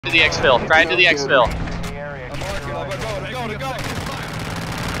To the exfil. Try into the exfil.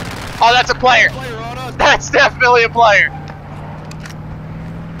 Oh, that's a player. That's definitely a player.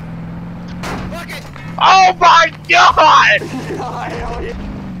 Oh my god!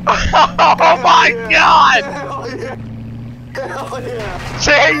 Oh my god!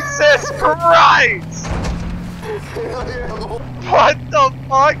 Jesus Christ! What the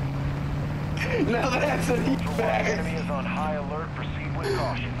fuck? Now that's a heat bag. Enemy is on high alert. Proceed with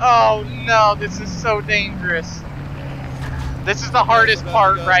caution. Oh no, this is so dangerous. This is the hardest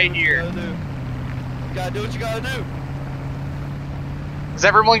part right here. You gotta do what you gotta do. Is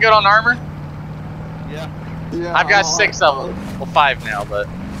everyone good on armor? Yeah. I've got 6 of them. Well, 5 now, but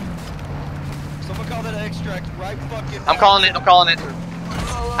Someone call that extract right fucking. I'm calling it. I'm calling it.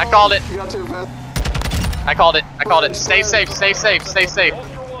 I called it. You got 2, man. I called it. I called it. Stay safe. Stay safe. Stay safe.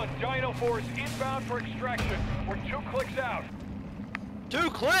 Ultra One, Dino Force inbound for extraction. We're 2 clicks out. 2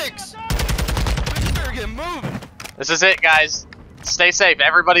 clicks. We better get moving. This is it, guys. Stay safe.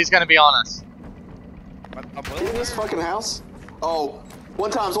 Everybody's gonna be on us. In this fucking house? Oh, one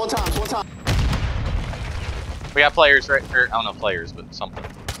time. We got players right here. I don't know players, but something.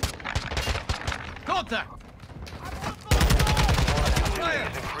 Contact.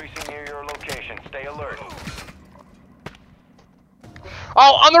 Is increasing near your location. Stay alert.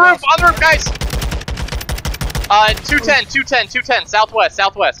 Oh, on the roof, guys. 210,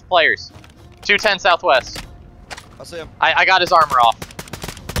 southwest, players. 210 southwest. I see him. I got his armor off.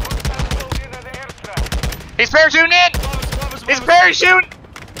 He's parachuting in. He's parachuting.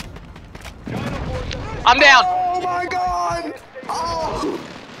 I'm down. Oh my god! Oh!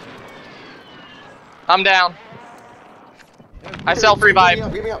 I'm down. I self-revive.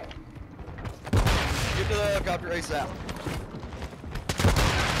 Get me up. Get to the helicopter ASAP.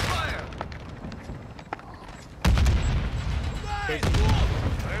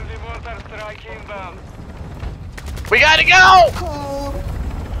 We gotta go!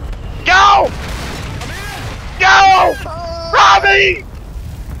 Go! Go! Robbie!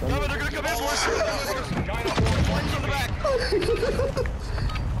 They're gonna come in for us. Flames on the back.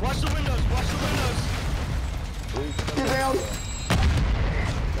 Watch the windows. Get down.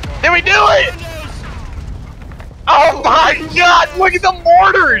 Did we do it? Oh my god, look at the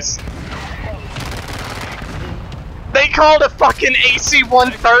mortars! They called a fucking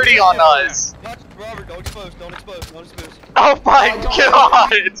AC-130 on us! Robert, don't expose. Oh my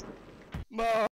god!